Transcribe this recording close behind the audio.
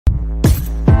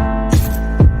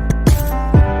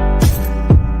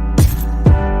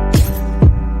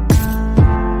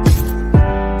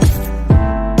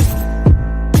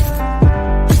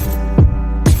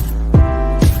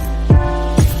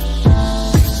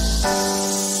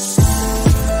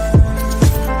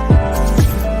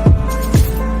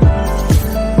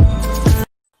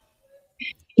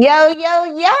Yo, yo,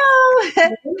 yo.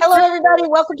 Hello, everybody.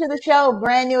 Welcome to the show.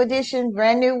 Brand new edition,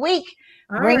 brand new week.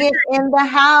 All Bring right. it in the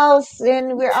house.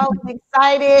 And we're always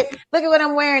excited. Look at what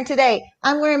I'm wearing today.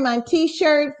 I'm wearing my t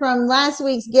shirt from last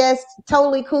week's guest.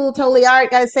 Totally cool, totally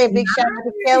art. Gotta say a big shout out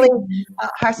to Kelly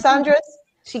Harsandras.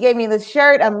 She gave me the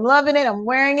shirt. I'm loving it. I'm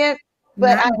wearing it.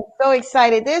 But Nice. I'm so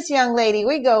excited. This young lady,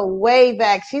 we go way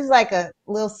back. She's like a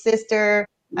little sister.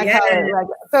 I Yeah. call her like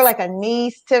sort of like a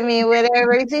niece to me,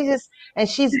 whatever. And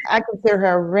I consider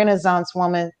her a Renaissance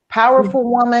woman, powerful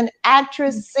woman,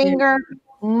 actress, singer,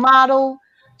 model.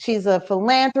 She's a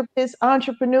philanthropist,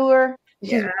 entrepreneur.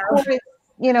 She's Yeah. recorded,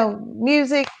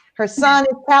 music. Her son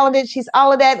is talented. She's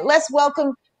all of that. Let's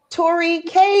welcome Tori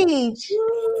Cage.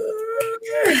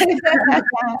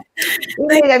 We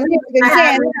Thank need a you music for again.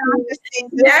 having me.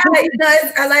 Yeah,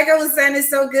 like I was saying, it's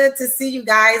so good to see you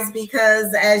guys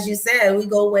because, as you said, we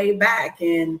go way back.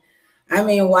 And I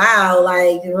mean, wow,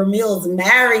 like Ramil's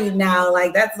married now.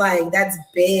 That's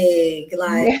big.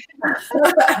 Like,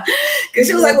 because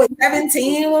she was like, what,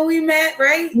 17 when we met,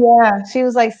 right? Yeah, she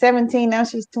was like 17. Now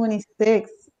she's 26.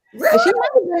 But she Really? might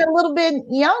have been a little bit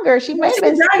younger. She Yeah, may have she been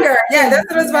was younger. Yeah, 16. that's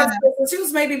what I was about to Yeah, say. So she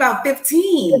was maybe about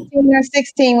 15. 15 or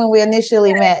 16 when we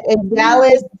initially met in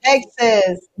Dallas,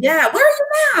 Texas. Yeah, where are you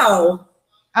now?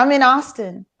 I'm in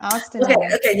Austin Okay,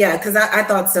 now. okay, yeah, because I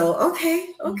thought so. Okay,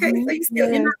 so you're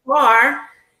Yes, not far.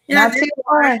 You're not not that too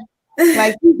far,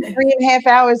 like far. 3.5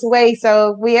 hours away.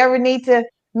 So if we ever need to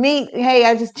meet, hey,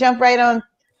 I just jump right on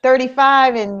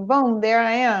 35 and boom, there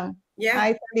I am.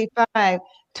 Yeah. I-35.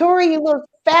 Tori, you look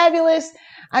fabulous.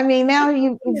 I mean, now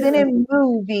you've been Yeah. in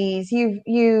movies,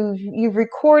 you've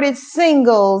recorded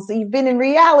singles, you've been in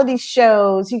reality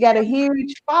shows, you got a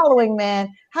huge following, man.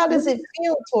 How does it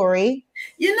feel, Tori?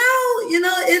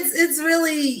 It's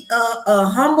really a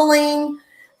humbling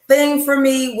thing for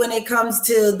me when it comes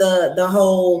to the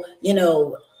whole,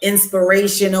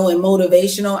 inspirational and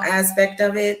motivational aspect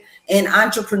of it and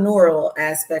entrepreneurial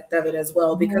aspect of it as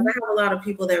well, because I Mhm. have a lot of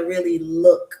people that really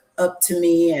look up to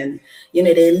me and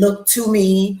they look to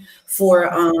me for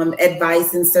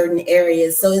advice in certain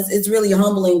areas. So it's really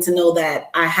humbling to know that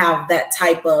I have that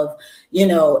type of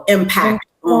impact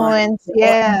on Influence,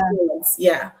 yeah. influence.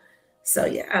 Yeah. So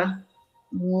yeah.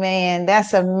 Man,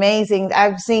 that's amazing.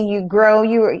 I've seen you grow.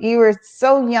 You were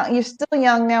so young. You're still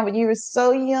young now, but you were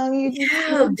so young.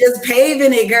 Yeah, just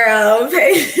paving it, girl.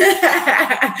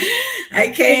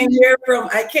 I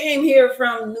came here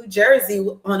from New Jersey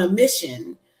on a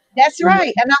mission. That's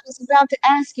right. And I was about to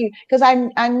ask you because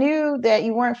I knew that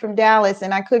you weren't from Dallas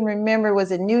and I couldn't remember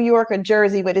was it New York or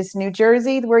Jersey, but it's New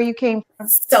Jersey where you came from.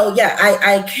 So yeah,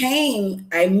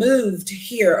 I moved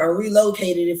here or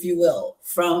relocated, if you will,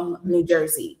 from New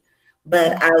Jersey,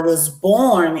 but I was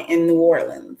born in New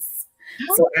Orleans.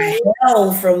 So I Okay.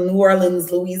 hail from New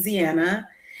Orleans, Louisiana,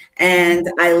 and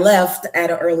I left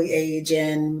at an early age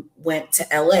and went to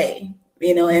LA,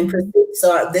 and Mhm. pursued.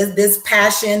 So this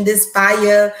passion, this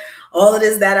fire, all of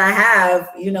this that I have,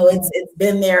 it's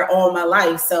been there all my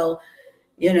life. So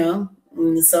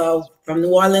so from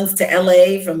New Orleans to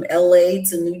LA, from LA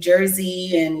to New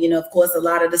Jersey, and of course, a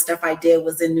lot of the stuff I did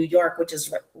was in New York, which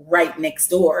is right next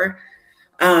door.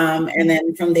 And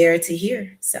then from there to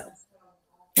here. So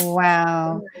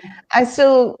Wow. I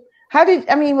so how did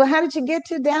you get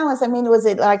to Dallas? I mean, was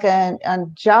it like a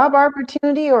job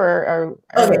opportunity okay, or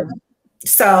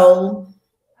so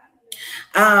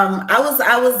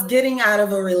I was getting out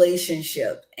of a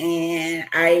relationship, and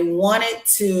I wanted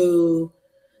to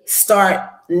start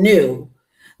new.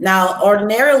 Now,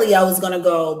 ordinarily, I was going to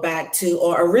go back to,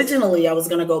 or originally, I was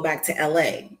going to go back to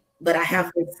LA, but I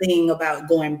have this thing about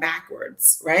going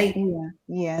backwards, right? yeah,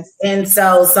 yes. And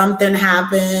so something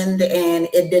happened, and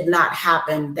it did not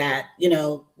happen that,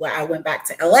 where I went back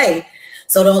to LA.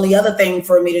 So the only other thing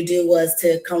for me to do was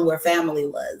to come where family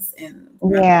was. And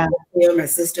my Yeah. mother's here, my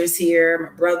sister's here,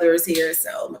 my brother's here,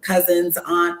 so my cousins,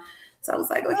 aunt. So I was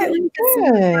like, okay, Oh, let me see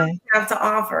what good. I have to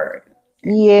offer.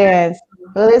 Yes.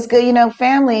 Well, it's good.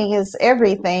 Family is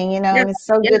everything, Yeah, and it's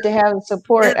so yeah, good to have yeah.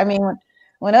 support. I mean,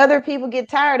 when other people get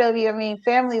tired of you, I mean,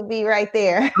 family will be right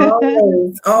there.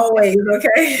 Always, always,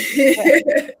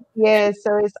 okay. Yes,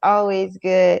 so it's always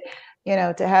good,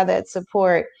 to have that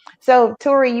support. So,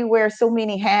 Tori, you wear so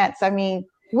many hats. I mean,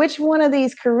 which one of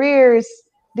these careers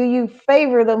do you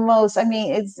favor the most? I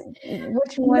mean,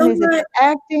 which You one know is it, what? the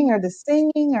acting or the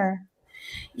singing or?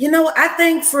 I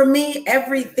think for me,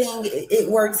 everything it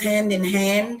works hand in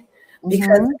hand.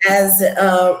 because as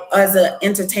an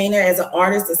entertainer, as an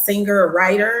artist, a singer, a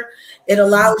writer, it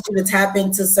allows you to tap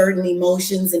into certain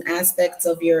emotions and aspects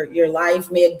of your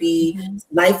life. May it be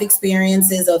life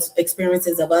experiences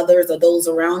of others or those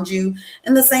around you.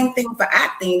 And the same thing for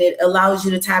acting. It allows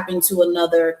you to tap into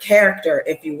another character,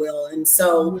 if you will. And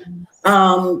so,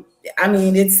 I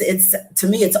mean, it's to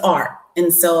me, it's art.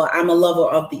 And so I'm a lover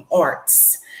of the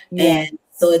arts. And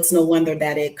so it's no wonder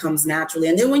that it comes naturally.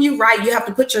 And then when you write, you have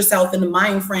to put yourself in the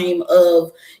mind frame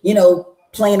of, you know,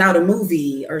 playing out a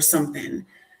movie or something.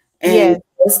 And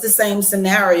it's the same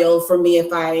scenario for me.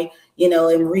 If I, you know,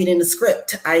 am reading a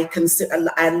script, I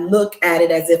look at it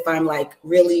as if I'm like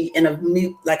really in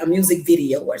a music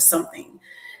video or something.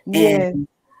 And,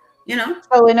 you know.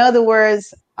 So in other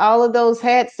words, all of those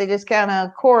hats, they just kind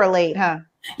of correlate, huh?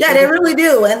 Yeah, they really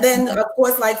do. And then, of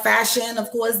course, like fashion, of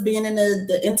course, being in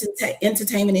the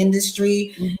entertainment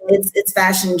industry, it's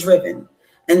fashion driven.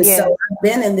 And so I've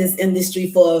been in this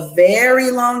industry for a very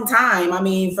long time. I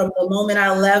mean, from the moment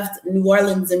I left New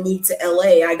Orleans and moved to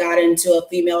LA, I got into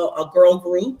a girl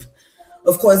group.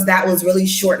 Of course, that was really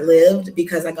short lived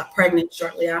because I got pregnant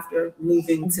shortly after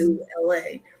moving to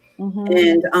LA.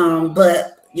 And,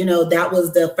 but, you know, that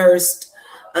was the first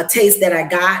taste that I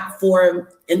got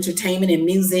for entertainment and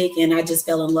music, and I just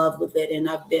fell in love with it, and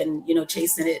I've been, you know,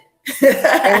 chasing it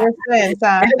ever since.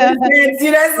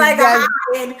 You know, it's like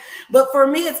but for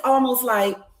me, it's almost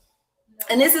like,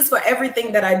 and this is for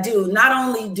everything that I do. Not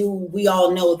only do we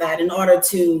all know that in order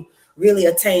to really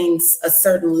attain a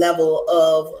certain level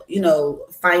of, you know,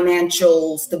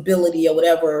 financial stability or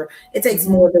whatever, it takes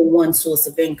more than one source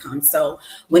of income. So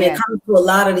when it comes to a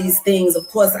lot of these things, of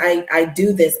course, I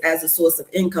do this as a source of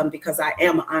income because I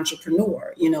am an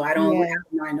entrepreneur. You know, I don't have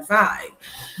a 9 to 5.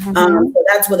 So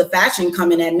that's where the fashion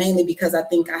come in at, mainly because I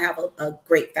think I have a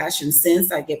great fashion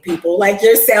sense. I get people like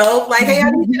yourself, like, hey, I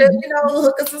need you to, you know,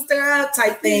 hook a sister up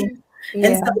type thing.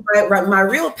 And so my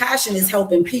real passion is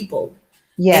helping people.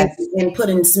 And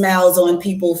putting smiles on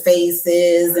people's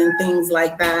faces and things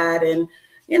like that. And,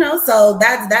 you know, so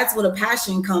that's where the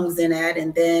passion comes in at.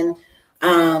 And then,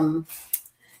 so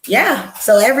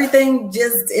everything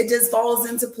just falls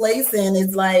into place. And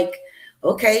it's like,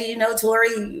 okay, you know,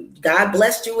 Tori, God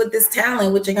blessed you with this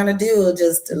talent. What you're going to do?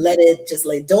 Just let it just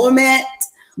lay dormant.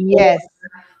 Or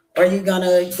are you going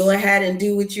to go ahead and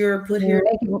do what you're put here?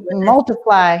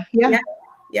 Multiply.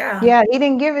 Yeah. He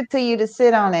didn't give it to you to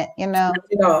sit on it, you know.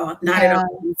 Not at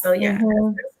all. So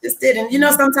just didn't. You know,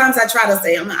 sometimes I try to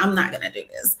say I'm not gonna do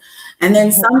this, and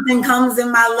then something comes in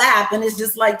my lap, and it's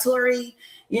just like, Tori,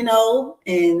 you know.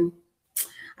 And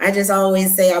I just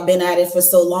always say I've been at it for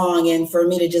so long, and for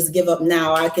me to just give up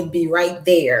now, I could be right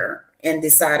there and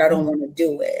decide I don't want to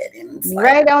do it. And it's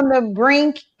right on the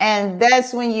brink, and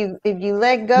that's when if you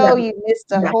let go, you miss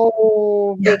the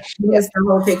whole big miss the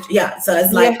whole picture. So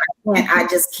it's like I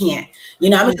just can't. You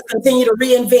know, I'm just continue to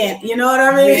reinvent. You know what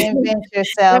I mean? Reinvent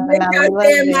yourself. And I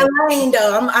stay in my lane,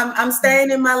 though. I'm staying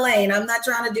in my lane. I'm not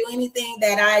trying to do anything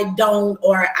that I don't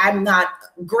or I'm not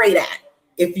great at.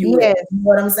 If you will, you know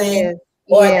what I'm saying.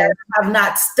 Or that I have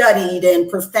not studied and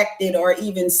perfected or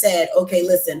even said, okay,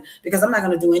 listen, because I'm not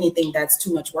going to do anything that's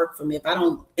too much work for me. If I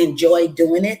don't enjoy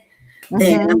doing it,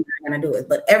 then I'm not going to do it.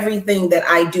 But everything that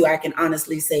I do, I can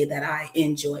honestly say that I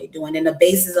enjoy doing. And the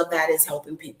basis of that is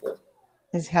helping people.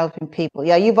 Is helping people.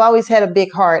 Yeah, you've always had a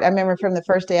big heart. I remember from the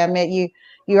first day I met you,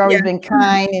 you've always been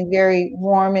kind and very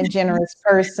warm and generous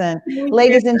person.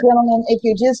 Ladies and gentlemen, if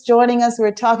you're just joining us,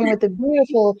 we're talking with the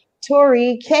beautiful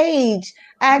Tori Cage,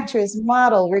 actress,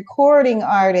 model, recording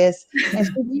artist, and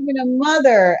she's even a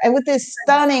mother, and with this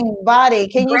stunning body.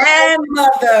 Can you a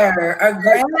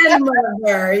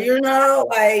grandmother, you know,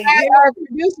 like our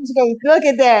producers go, look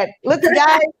at that. Look at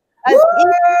guys. Guys. All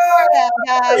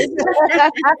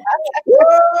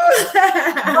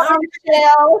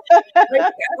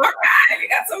right, you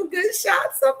got some good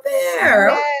shots up there.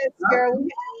 Yes, girl.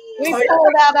 We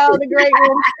pulled out all the great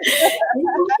ones.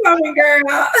 You coming, girl.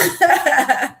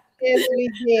 Yes, we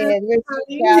did. We're so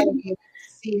proud of you.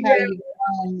 See how you've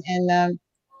grown, and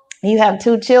you have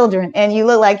 2 children, and you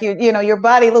look like your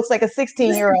body looks like a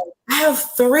 16-year-old. I have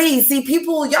 3. See,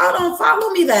 people, y'all don't follow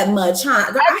me that much,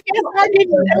 huh? I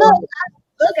didn't.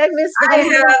 Look, I missed. I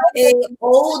have an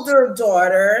older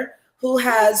daughter who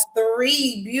has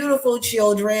 3 beautiful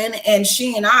children, and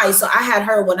she and I. So I had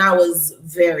her when I was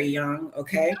very young.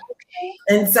 Okay.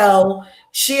 And so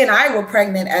she and I were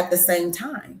pregnant at the same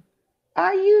time.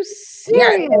 Are you Yeah,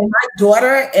 serious? and my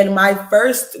daughter and my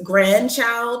first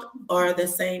grandchild are the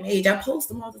same age. I post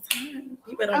them all the time.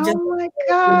 People don't just. Oh my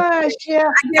gosh. Yeah.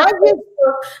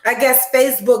 I guess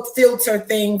Facebook filter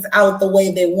things out the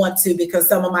way they want to because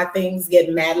some of my things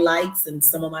get mad likes and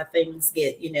some of my things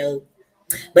get,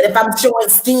 but if I'm showing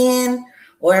skin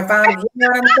or if I'm, you know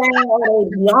what I'm saying, oh,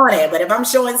 they be on it. But if I'm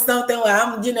showing something where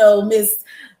I'm, Miss,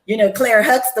 Claire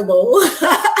Huxtable.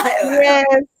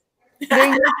 Yes.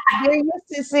 They're used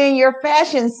to seeing your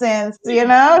fashion sense, That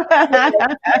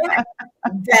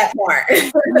part.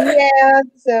 Yeah,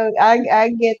 so I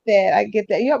get that. I get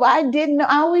that. Yeah, but I didn't know.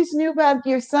 I always knew about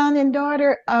your son and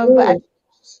daughter, but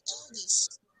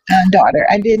daughter.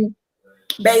 I didn't.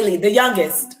 Bailey, the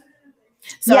youngest.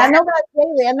 So Yeah, I know about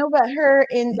Bailey. I know about her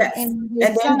and yes, your and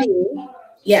then son. B,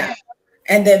 yeah,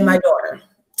 and then my daughter,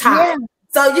 Ty. Yeah.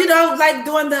 So like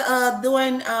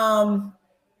doing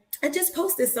I just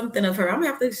posted something of her. I'm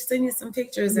gonna have to send you some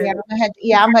pictures.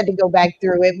 Yeah, I'm gonna go back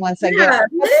through it once I get.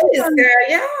 Please, girl.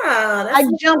 Yeah, I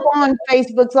jump on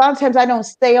Facebook. So a lot of times I don't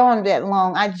stay on that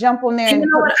long. I jump on there and and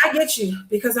you know what? I get you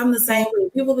because I'm the same way.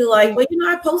 People be like, "Well,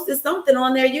 I posted something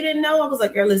on there. You didn't know." I was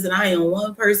like, "Girl, listen, I am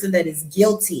one person that is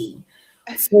guilty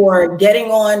for getting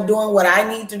on doing what I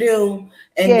need to do,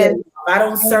 and then if I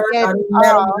don't search, I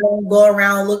don't go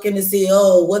around looking to see,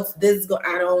 oh, what's this?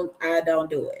 I don't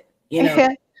do it.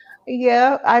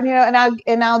 Yeah, I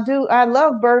I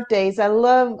love birthdays. I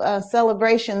love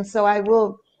celebrations. So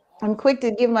I'm quick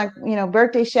to give my,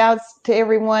 birthday shouts to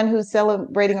everyone who's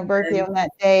celebrating a birthday on that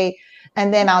day.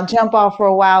 And then I'll jump off for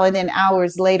a while. And then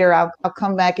hours later, I'll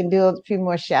come back and do a few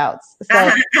more shouts. So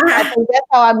I think that's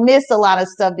how I miss a lot of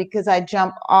stuff because I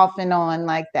jump off and on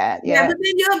like that. Yeah, but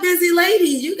then you're a busy lady.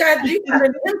 You got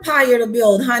an empire to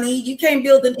build, honey. You can't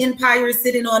build an empire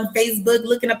sitting on Facebook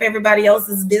looking up everybody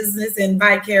else's business and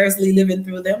vicariously living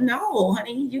through them. No,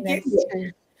 honey, you get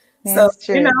it. That's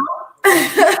true.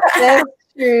 That's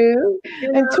true.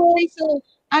 And Tori, so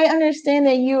I understand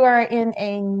that you are in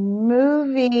a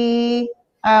movie.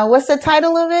 What's the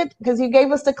title of it? Because you gave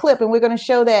us the clip and we're going to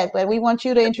show that, but we want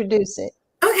you to introduce it.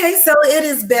 Okay, so it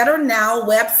is Better Now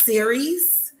web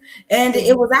series, and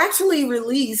it was actually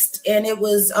released, and it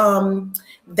was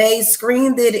they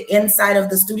screened it inside of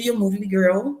the Studio Movie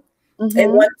Grill. It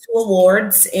won 2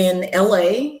 awards in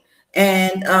LA,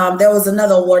 and there was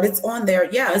another award. It's on there,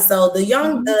 yeah. So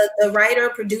the writer,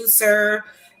 producer,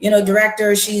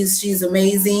 director, she's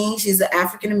amazing. She's an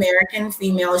African American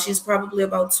female. She's probably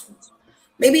about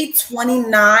maybe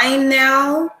 29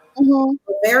 now.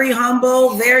 Very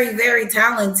humble, very, very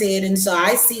talented. And so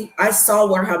I saw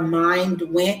where her mind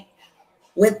went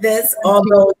with this,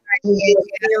 although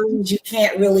you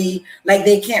can't really,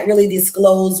 they can't really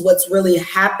disclose what's really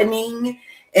happening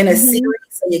in a series.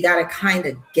 So you got to kind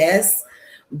of guess,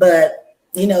 but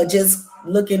just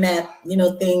looking at,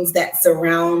 things that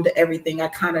surround everything, I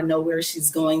kind of know where she's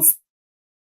going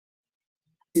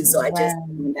to. So I just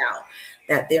found out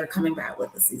that they're coming back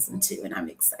with a season 2 and I'm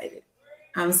excited.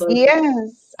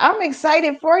 Yes, I'm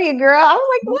excited for you, girl. I was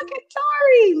like, look at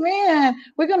Tori, man.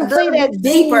 We're gonna play that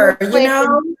deeper, I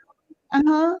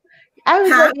was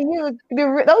like,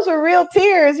 those were real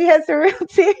tears. You had some real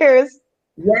tears.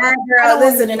 Yeah, girl.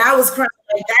 Listen, and I was crying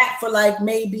like that for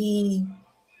maybe.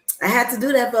 I had to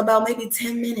do that for about maybe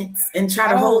 10 minutes and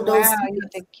try to hold those.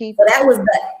 But that was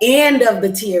the end of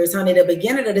the tears, honey. The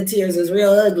beginning of the tears was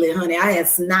real ugly, honey. I had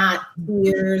snot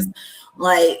tears.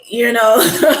 Well,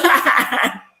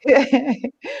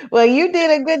 you did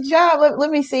a good job.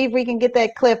 Let me see if we can get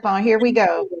that clip on. Here we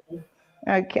go.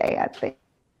 Okay, I think.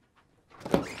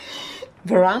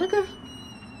 Veronica?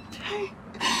 Hey,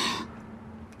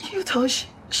 you told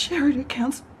Sherry to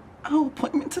cancel our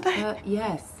appointment today?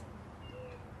 Yes.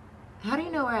 How do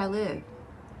you know where I live?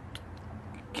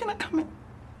 Can I come in?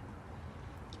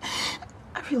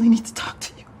 I really need to talk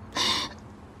to you.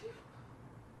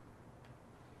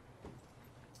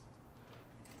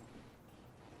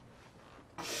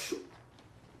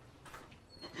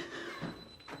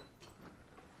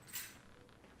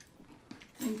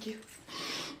 Thank you.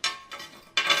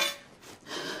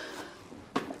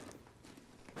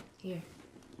 Here.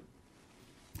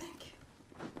 Thank you.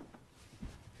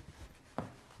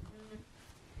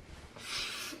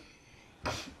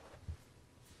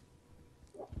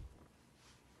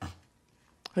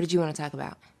 What did you want to talk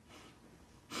about?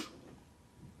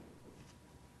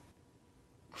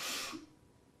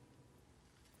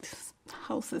 This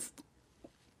house is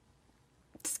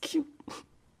cute.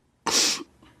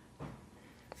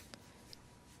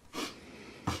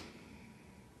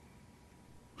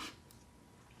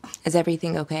 Is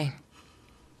everything okay?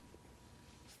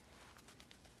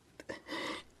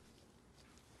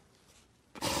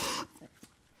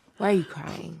 Why are you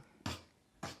crying?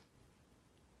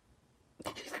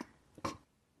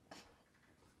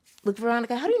 Look,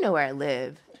 Veronica, how do you know where I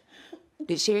live?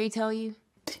 Did Sherry tell you?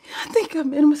 I think I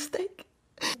made a mistake.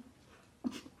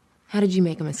 How did you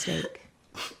make a mistake?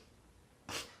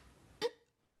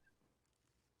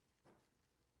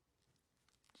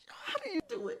 How do you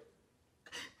do it?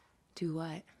 Do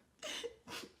what?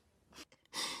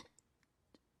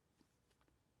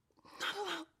 Not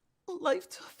allow life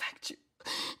to affect you.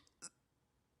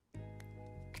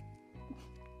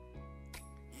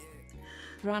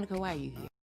 Veronica, why are you here?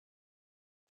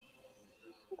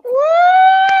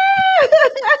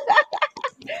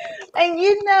 And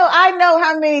I know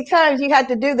how many times you had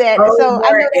to do that. Over So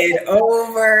I know and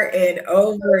over and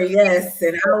over, yes.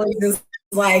 And I was just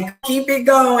like, keep it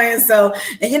going. So,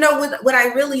 and what I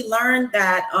really learned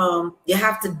that you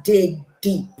have to dig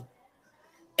deep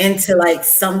into like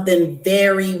something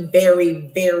very,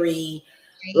 very, very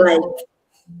like.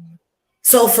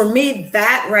 So for me,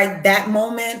 that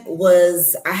moment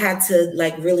was, I had to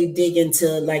like really dig into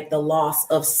like the loss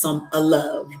of a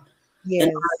love. yes.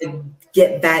 And how to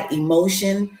get that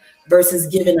emotion versus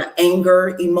giving an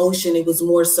anger emotion. It was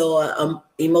more so a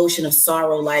emotion of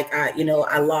sorrow, like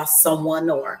I lost someone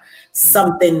or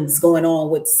something's going on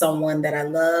with someone that I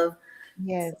love.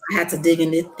 Yes. So I had to dig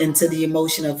into the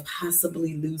emotion of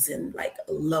possibly losing like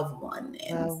a loved one.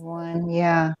 And Loved one,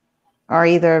 yeah. Or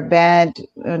either a bad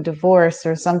divorce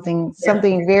or something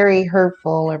very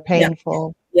hurtful or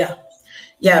painful. Yeah.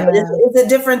 But it's a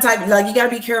different type. Like you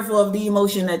got to be careful of the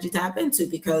emotion that you tap into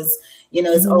because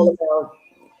it's all about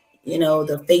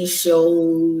the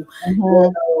facial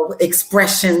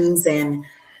expressions and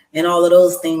all of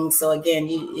those things. So again,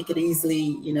 it could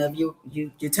easily if you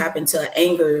tap into an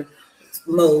anger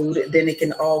mode, then it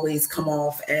can always come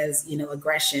off as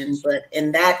aggression. But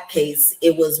in that case,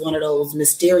 it was one of those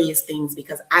mysterious things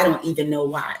because I don't even know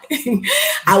why.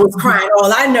 I was crying.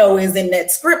 All I know is in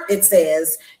that script it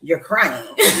says you're crying.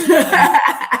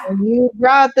 You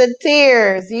brought the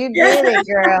tears. You did it,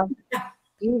 girl.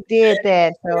 You did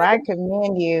that. So I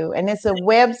commend you. And it's a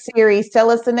web series. Tell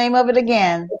us the name of it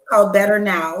again. It's called Better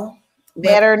Now.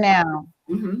 Better Now.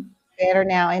 Mm-hmm. Better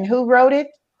Now. And who wrote it?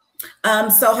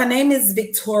 So her name is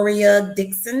Victoria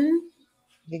Dixon.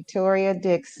 Victoria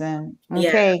Dixon.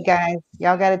 Okay, guys,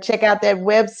 y'all got to check out that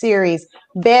web series.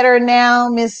 Better Now.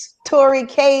 Miss Tori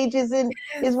Cage is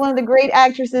one of the great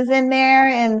actresses in there.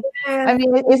 And I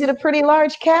mean, is it a pretty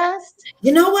large cast?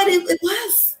 You know what? It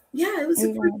was. Yeah, it was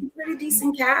a pretty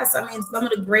decent cast. I mean, some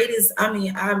of the greatest. I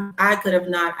mean, I could have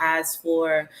not asked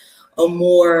for a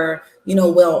more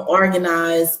well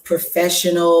organized,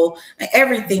 professional.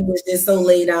 Everything was just so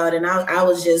laid out, and I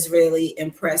was just really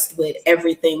impressed with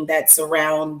everything that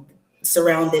surrounded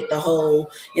the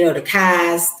whole, the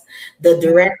cast, the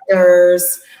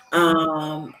directors,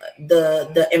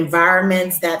 the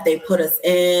environments that they put us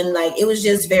in. Like it was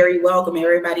just very welcoming.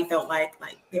 Everybody felt like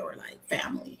they were like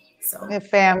family. So the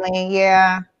family,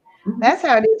 yeah. That's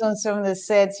how it is on some of the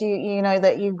sets. You know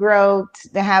that you grow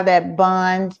to have that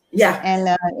bond. Yeah, and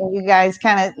you guys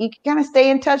kind of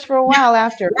stay in touch for a while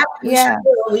after.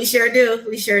 We sure do.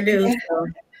 So,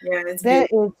 it's that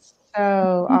beautiful. Is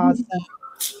so awesome.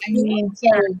 I mean, so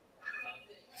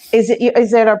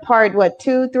is it a part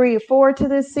 2, 3, or 4 to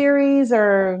this series,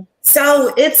 or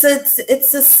so it's a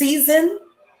season.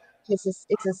 It's a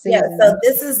season. Yeah, so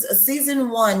this is season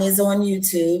 1 is on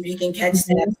YouTube. You can catch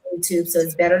that on YouTube. So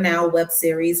it's Better Now web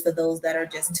series for those that are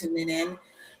just tuning in.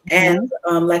 And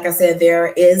like I said,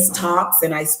 there is talks,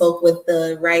 and I spoke with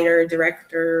the writer,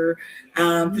 director,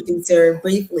 producer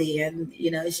briefly, and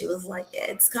she was like, "Yeah,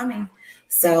 it's coming."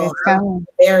 So it's coming.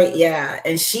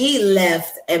 And she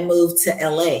left and moved to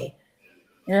LA.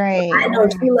 Right. I know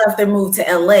she left and moved to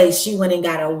LA. She went and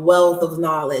got a wealth of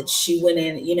knowledge. She went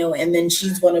in, and then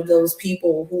she's one of those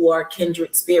people who are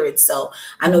kindred spirits. So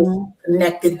I know she's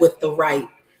connected with the right,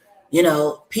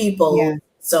 people. Yeah.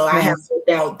 So I have no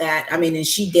doubt that, and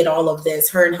she did all of this.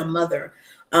 Her and her mother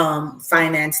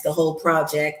financed the whole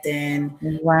project. And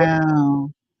wow.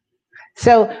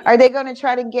 So are they going to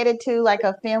try to get it to like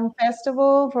a film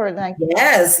festival for like?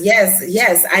 Yes.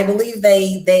 I believe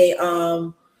they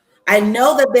I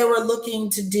know that they were looking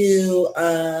to do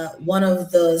one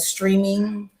of the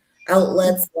streaming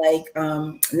outlets like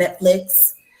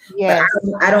Netflix. Yes.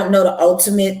 But I don't know the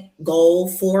ultimate goal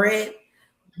for it,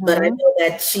 but I know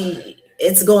that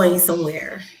it's going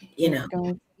somewhere,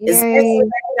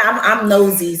 I'm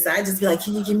nosy, so I just be like,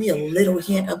 can you give me a little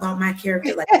hint about my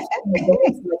character? Like,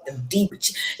 the deep,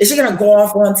 is she gonna go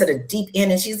off onto the deep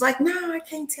end? And she's like, no, I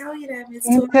can't tell you that, Miss.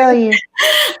 Can't tell you.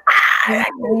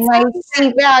 It might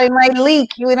seep out. It might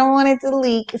leak. We don't want it to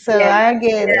leak. So I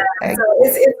get it. So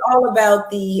it's all about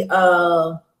the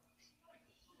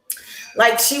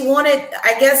like she wanted.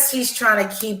 I guess she's trying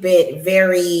to keep it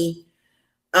very.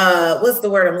 What's the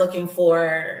word I'm looking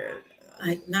for?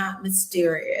 Like not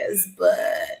mysterious,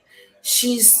 but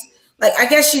she's like, I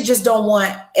guess she just don't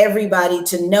want everybody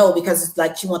to know because it's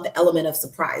like she want the element of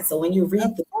surprise. So when you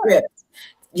read the script,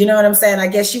 you know what I'm saying? I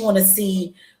guess you want to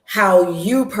see how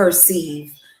you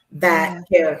perceive that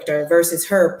character versus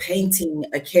her painting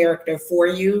a character for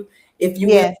you, if you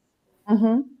will.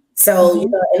 Mm-hmm. So, you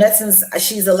know, in essence,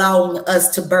 she's allowing us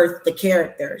to birth the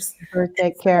characters. Birth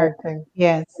that character,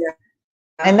 yes.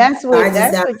 And that's what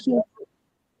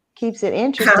keeps it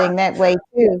interesting that way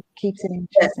too. Keeps it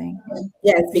interesting.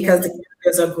 Yes, because the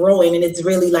characters are growing and it's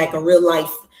really like a real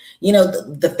life. You know,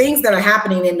 the things that are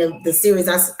happening in the series,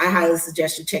 I highly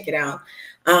suggest you check it out.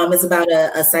 It's about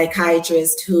a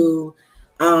psychiatrist who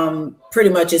pretty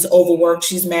much is overworked.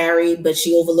 She's married, but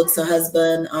she overlooks her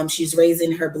husband. She's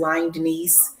raising her blind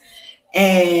niece.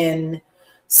 And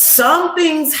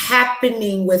something's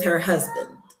happening with her husband,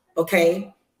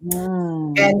 okay?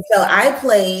 And so I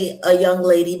play a young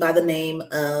lady by the name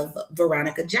of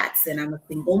Veronica Jackson. I'm a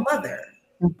single mother.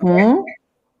 Okay?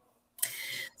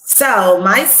 So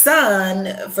my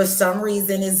son, for some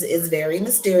reason, is very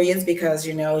mysterious because,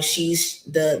 you know, she's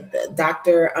the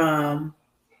doctor,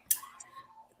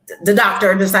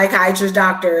 the psychiatrist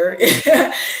doctor,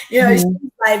 you know, she's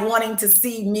like wanting to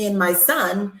see me and my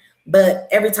son, but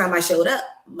every time I showed up,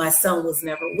 my son was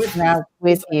never with me. Not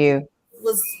with you.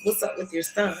 What's up with your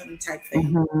son type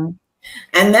thing.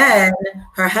 And then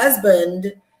her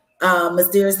husband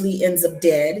mysteriously ends up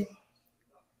dead.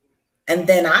 And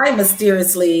then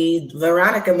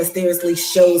Veronica mysteriously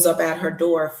shows up at her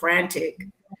door frantic.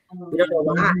 We don't know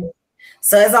why.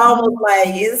 So it's almost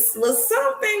like was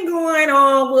something going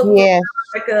on with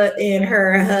Veronica and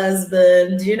her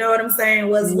husband. You know what I'm saying?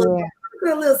 Was a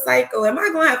little psycho. Am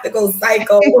I gonna have to go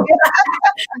psycho? You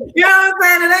know what I'm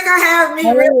saying? And they're gonna have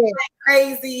me really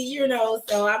crazy, you know.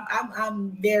 So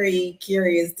I'm very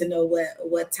curious to know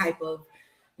what type of,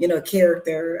 you know,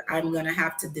 character I'm gonna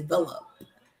have to develop.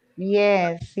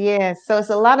 Yes. So it's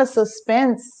a lot of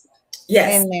suspense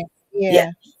in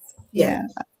there.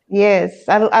 Yes.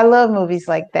 I love movies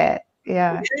like that.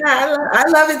 Yeah, I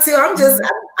love it too.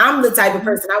 I'm the type of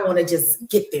person I want to just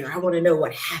get there. I want to know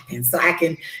what happens so I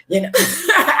can, you know.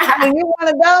 Are you one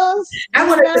of those?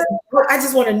 I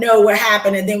just want to know what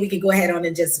happened, and then we can go ahead on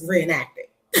and just reenact it.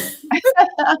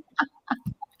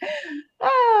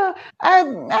 Oh, I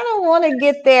don't want to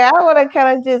get there. I want to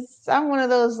kind of I'm one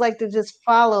of those like to just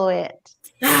follow it.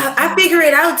 I figure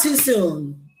it out too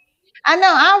soon. I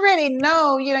know. I already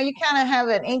know. You know, you kind of have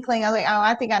an inkling. I was like, oh,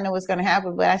 I think I know what's going to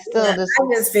happen, but I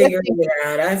just figure it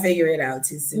out. I figure it out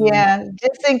too soon. Yeah,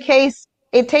 just in case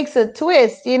it takes a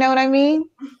twist. You know what I mean?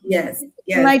 Yes.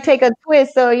 It might take a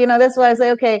twist. So, you know, that's why I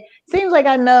say, okay, seems like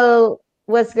I know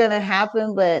what's going to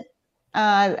happen, but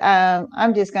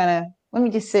I'm just going to let me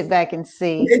just sit back and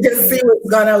see. Just see what's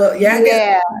gonna look. They have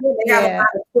a lot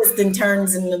of twists and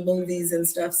turns in the movies and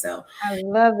stuff. So I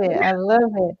love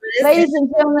it. Ladies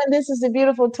and gentlemen, this is the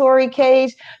beautiful Tori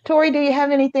Cage. Tori, do you have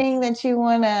anything that you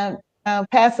want to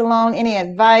pass along? Any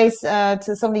advice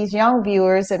to some of these young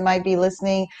viewers that might be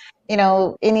listening? You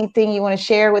know, anything you want to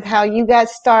share with how you got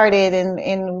started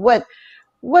and what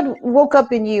woke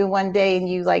up in you one day and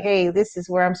you like, hey, this is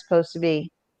where I'm supposed to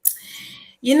be?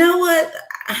 You know what?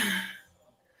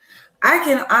 I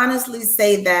can honestly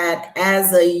say that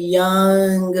as a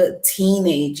young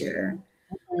teenager,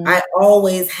 I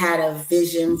always had a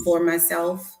vision for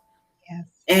myself. Yes.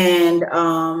 And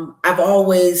I've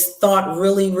always thought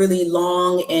really, really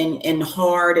long and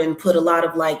hard and put a lot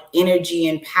of like energy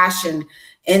and passion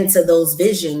into those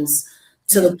visions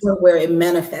to the point where it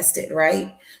manifested,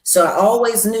 right? So I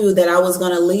always knew that I was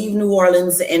going to leave New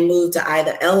Orleans and move to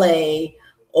either LA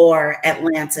or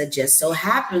Atlanta. Just so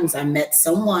happens I met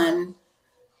someone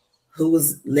who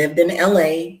lived in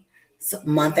LA. So a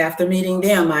month after meeting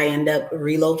them, I end up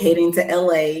relocating to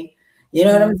LA. You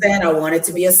know what I'm saying? I wanted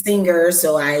to be a singer,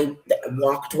 so I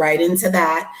walked right into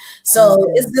that. So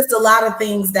it's just a lot of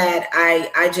things that I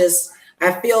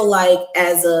feel like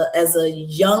as a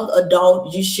young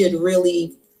adult, you should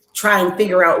really try and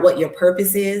figure out what your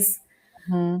purpose is.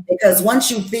 Because once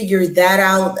you figure that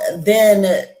out,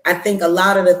 then I think a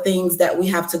lot of the things that we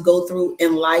have to go through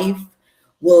in life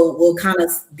will kind of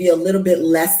be a little bit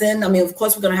lessened. I mean, of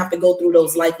course, we're going to have to go through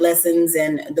those life lessons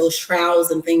and those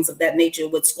trials and things of that nature,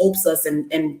 which sculpts us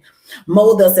and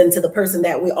mold us into the person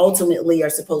that we ultimately are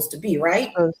supposed to be,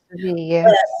 right? Supposed to be,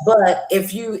 yes. But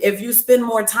if you spend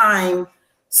more time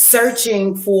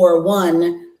searching for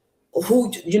one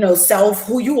who, self,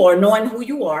 who you are, knowing who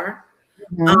you are,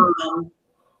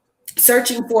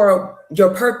 searching for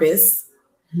your purpose.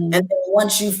 And then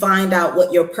once you find out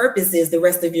what your purpose is, the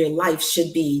rest of your life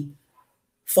should be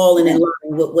falling in line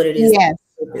with what it is. Yes.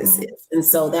 Purpose is. And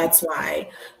so that's why,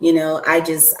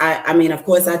 I mean, of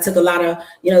course, I took a lot of,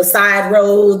 side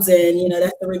roads, and,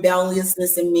 that's the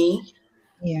rebelliousness in me.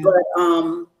 Yeah. But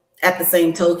at the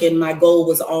same token, my goal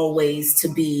was always to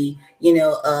be,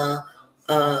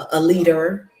 a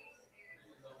leader,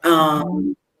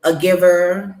 a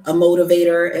giver, a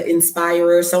motivator, an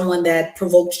inspirer, someone that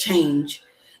provokes change.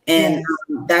 And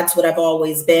that's what I've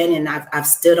always been. And I've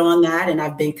stood on that, and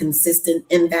I've been consistent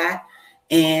in that.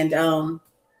 And so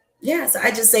I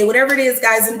just say, whatever it is,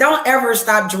 guys, and don't ever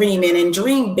stop dreaming, and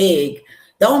dream big.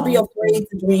 Don't be afraid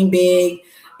to dream big.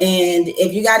 And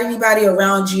if you got anybody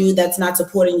around you that's not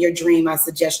supporting your dream, I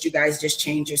suggest you guys just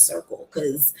change your circle,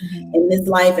 because in this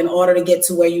life, in order to get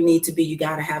to where you need to be, you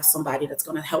got to have somebody that's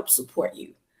going to help support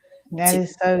you. That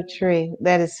is so true.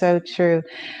 That is so true.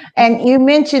 And you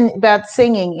mentioned about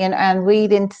singing, and we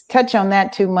didn't touch on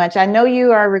that too much. I know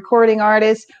you are a recording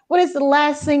artist. What is the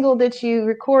last single that you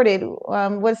recorded?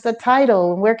 What's the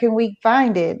title? Where can we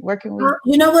find it? Where can we?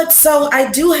 You know what? So I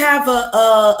do have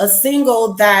a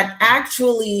single that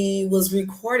actually was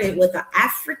recorded with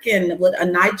a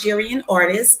Nigerian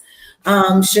artist.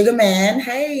 Sugar Man,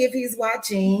 hey, if he's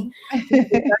watching,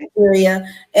 Nigeria.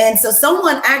 And so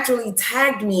someone actually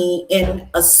tagged me in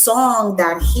a song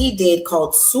that he did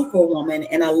called Superwoman,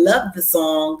 and I loved the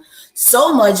song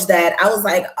so much that I was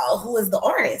like, oh, who is the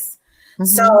artist?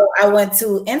 So I went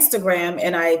to Instagram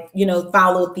and I,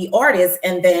 followed the artist,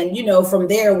 and then, from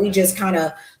there we just kind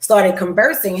of started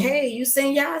conversing. Hey, you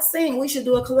sing? Yeah, I sing. We should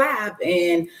do a collab.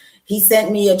 And he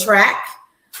sent me a track.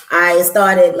 I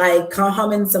started like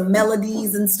humming some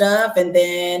melodies and stuff, and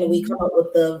then we come up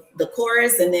with the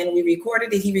chorus, and then we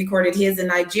recorded it. He recorded his in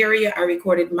Nigeria. I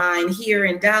recorded mine here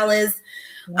in Dallas.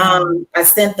 I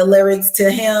sent the lyrics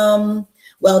to him.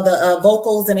 Well, the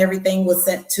vocals and everything was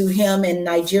sent to him in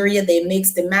Nigeria. They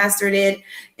mixed and mastered it,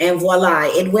 and voila,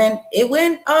 it went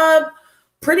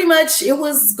pretty much, it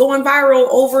was going viral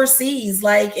overseas,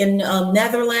 like in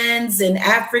Netherlands and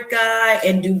Africa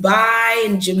and Dubai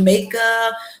and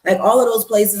Jamaica, like all of those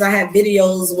places. I had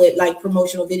videos with like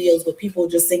promotional videos with people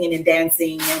just singing and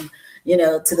dancing and,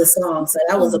 to the song. So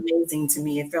that was amazing to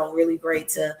me. It felt really great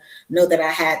to know that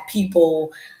I had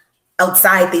people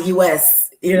outside the US,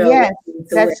 Yes,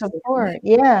 that support.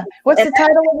 Yeah. What's the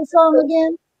title of the song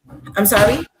again? I'm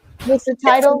sorry? What's the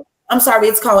title? I'm sorry,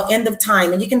 it's called End of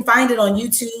Time, and you can find it on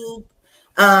YouTube.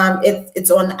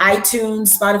 It's on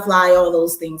iTunes, Spotify, all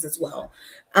those things as well.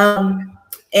 And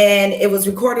it was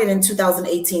recorded in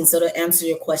 2018, so to answer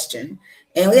your question.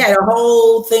 And we had a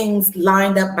whole thing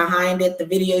lined up behind it, the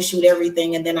video shoot,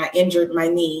 everything, and then I injured my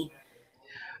knee.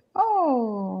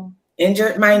 Oh.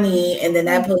 Injured my knee, and then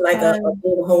that put like a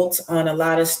big halt on a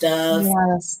lot of stuff. A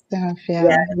lot of stuff,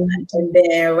 yeah. And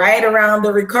then right around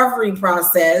the recovery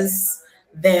process,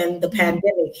 then the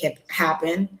pandemic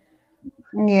happened.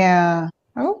 Yeah.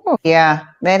 Oh, yeah.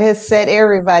 That has set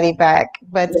everybody back,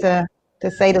 but to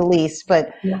say the least.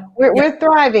 But we're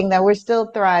thriving, though. We're still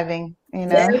thriving.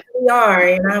 Yes, we are,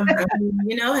 and I'm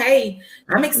hey,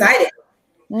 I'm excited.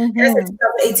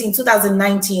 2018,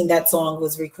 2019, that song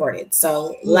was recorded.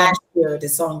 So last year, the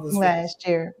song was last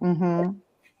year.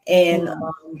 And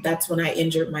that's when I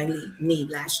injured my knee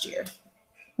last year.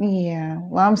 Yeah.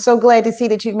 Well, I'm so glad to see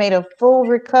that you've made a full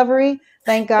recovery.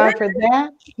 Thank God for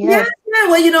that. Yeah.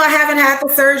 Well, I haven't had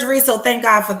the surgery, so thank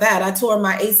God for that. I tore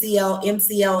my ACL,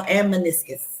 MCL, and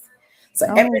meniscus.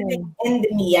 So everything in the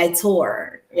knee I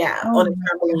tore. Yeah. On the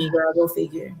trampoline, girl, go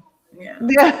figure. Yeah.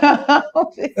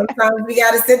 Sometimes we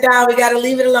got to sit down. We got to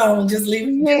leave it alone. Just leave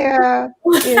it. Yeah.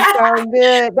 It's all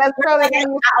good. That's probably. I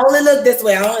only look this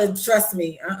way. Trust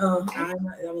me. I'm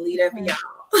gonna leave that for y'all.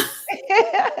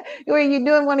 Were you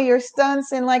doing one of your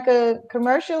stunts in like a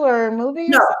commercial or a movie?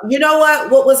 No, you know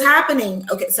what was happening?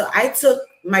 Okay, so I took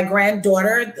my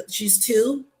granddaughter, she's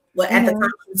 2. Well, at the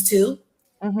time she was 2,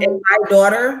 and my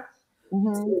daughter to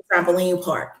the trampoline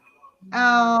park.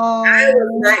 Oh, I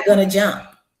was not gonna jump.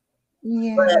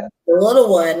 Yeah. But the little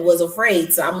one was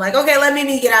afraid. So I'm like, okay, let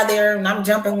me get out there, and I'm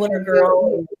jumping with her,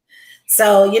 girl.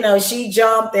 So, she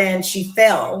jumped and she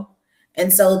fell.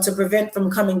 And so to prevent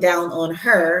from coming down on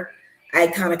her, I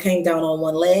kind of came down on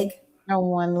one leg. On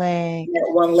one leg.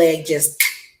 And one leg just.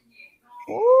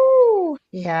 Ooh,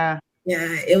 yeah.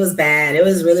 Yeah, it was bad. It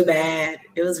was really bad.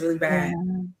 It was really bad.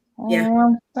 Yeah.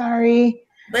 I'm sorry.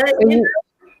 But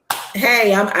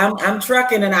hey, I'm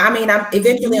trucking, and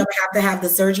eventually I'm gonna have to have the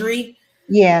surgery.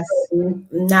 Yes.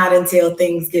 Not until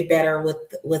things get better with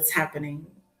what's happening,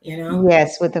 you know?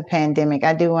 Yes, with the pandemic.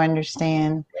 I do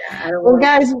understand. Yeah, I don't Well, want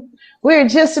guys, we're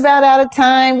just about out of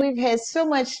time. We've had so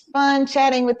much fun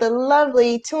chatting with the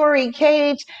lovely Tori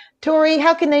Cage. Tori,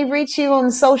 how can they reach you on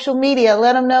social media?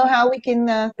 Let them know how they can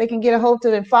get a hold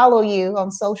of and follow you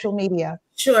on social media.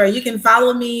 Sure. You can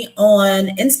follow me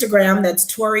on Instagram. That's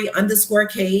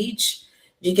Tori_Cage.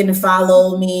 You can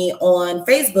follow me on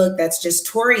Facebook. That's just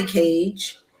Tori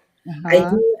Cage. I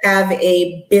do have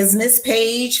a business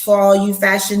page for all you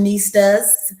fashionistas.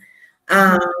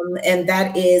 And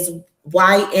that is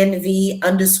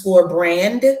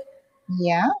YNV_brand.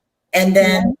 Yeah. And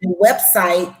then the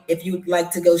website, if you'd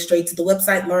like to go straight to the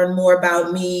website, learn more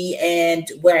about me and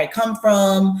where I come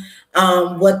from,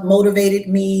 what motivated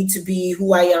me to be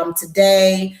who I am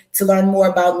today, to learn more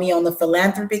about me on the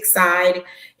philanthropic side.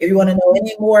 If you want to know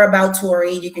any more about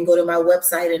Tori, you can go to my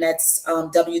website, and that's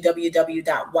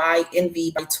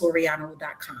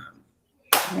www.ynvbytoriano.com.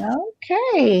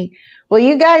 Okay. Well,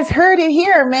 you guys heard it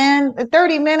here, man. The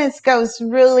 30 minutes goes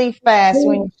really fast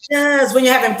It does when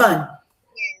you're having fun.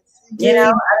 you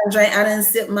know, I didn't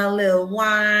sip my little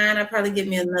wine. I probably get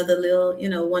me another little,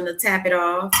 one to tap it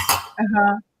off.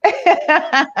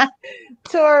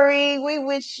 Tori, we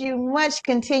wish you much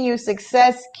continued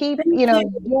success. Keep,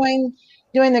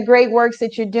 doing the great works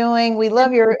that you're doing. We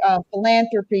love your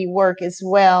philanthropy work as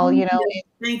well.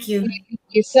 Thank you.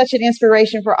 You're such an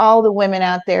inspiration for all the women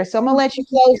out there. So I'm gonna let you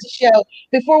close the show.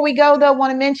 Before we go, though, I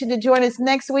want to mention to join us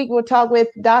next week. We'll talk with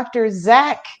Dr.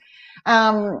 Zach.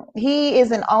 He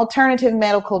is an alternative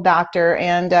medical doctor,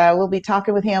 and we'll be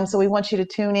talking with him. So we want you to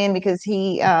tune in because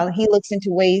he looks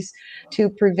into ways to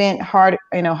prevent heart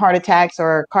attacks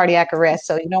or cardiac arrest.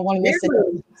 So you don't want to miss it.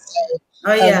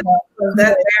 Oh yeah,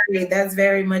 that's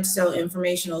very much so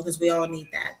informational because we all need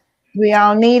that. We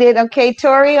all need it. Okay,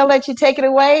 Tori, I'll let you take it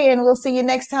away, and we'll see you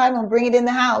next time on Bring It in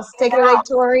the House. Take it away,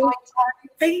 Tori.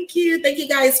 Thank you. Thank you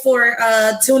guys for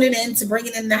tuning in to Bring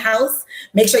It in the House.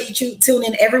 Make sure you tune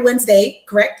in every Wednesday,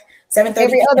 correct? 7:30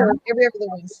 every other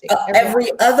Wednesday. Every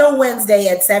other Wednesday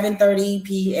at 7:30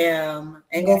 p.m.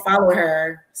 And go follow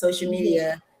her social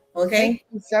media. Okay? Thank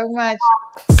you so much.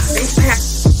 Thanks for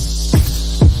having me.